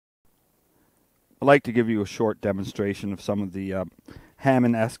I'd like to give you a short demonstration of some of the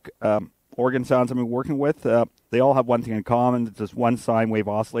Hammond-esque organ sounds I've been working with. They all have one thing in common. It's just one sine wave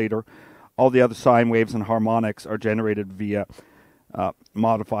oscillator. All the other sine waves and harmonics are generated via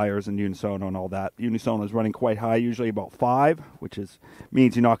modifiers and unisono and all that. Unisono is running quite high, usually about 5, which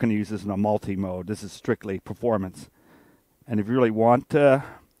means you're not going to use this in a multi-mode. This is strictly performance. And if you really want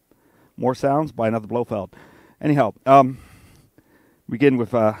more sounds, buy another Blofeld. Anyhow, begin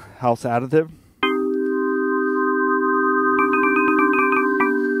with house additive.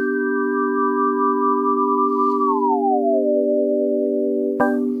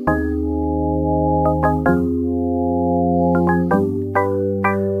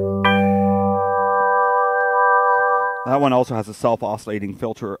 That one also has a self-oscillating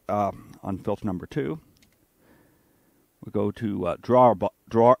filter on filter number 2. We go to drawer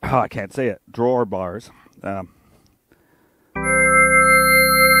bars.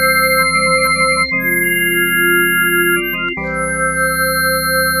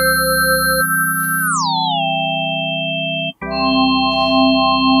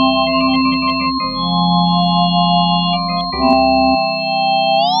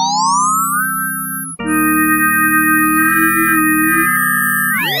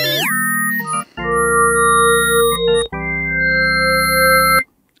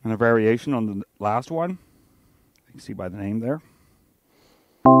 And a variation on the last one, you can see by the name there.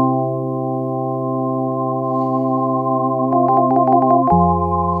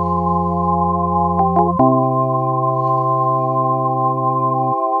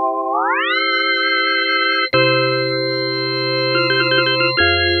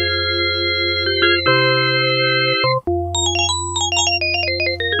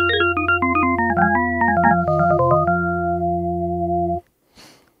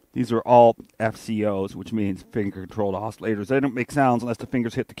 These are all FCOs, which means finger-controlled oscillators. They don't make sounds unless the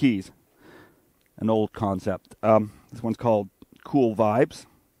fingers hit the keys. An old concept. This one's called Cool Vibes.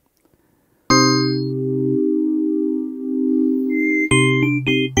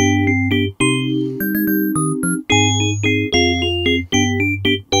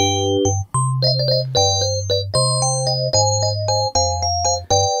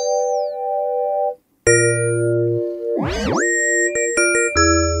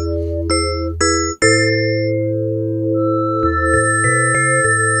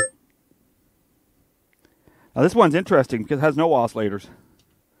 Now this one's interesting because it has no oscillators.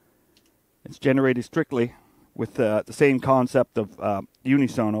 It's generated strictly with the same concept of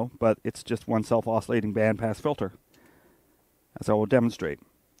unisono, but it's just one self-oscillating bandpass filter, as I will demonstrate.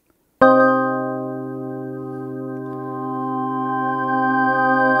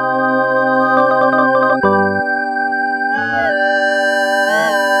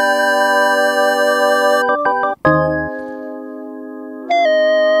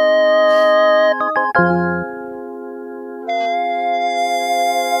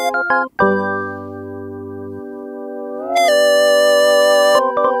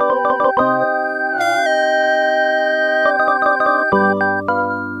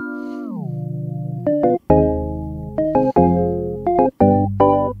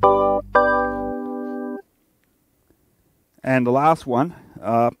 And the last one,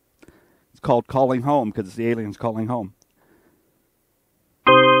 it's called Calling Home because it's the aliens calling home.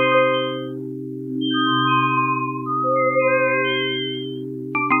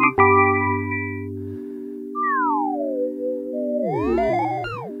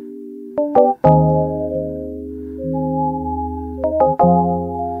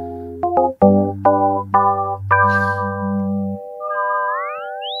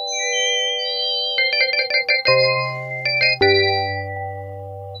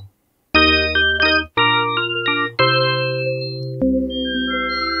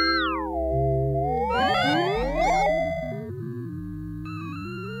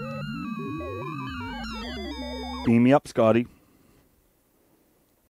 Beam me up, Scotty.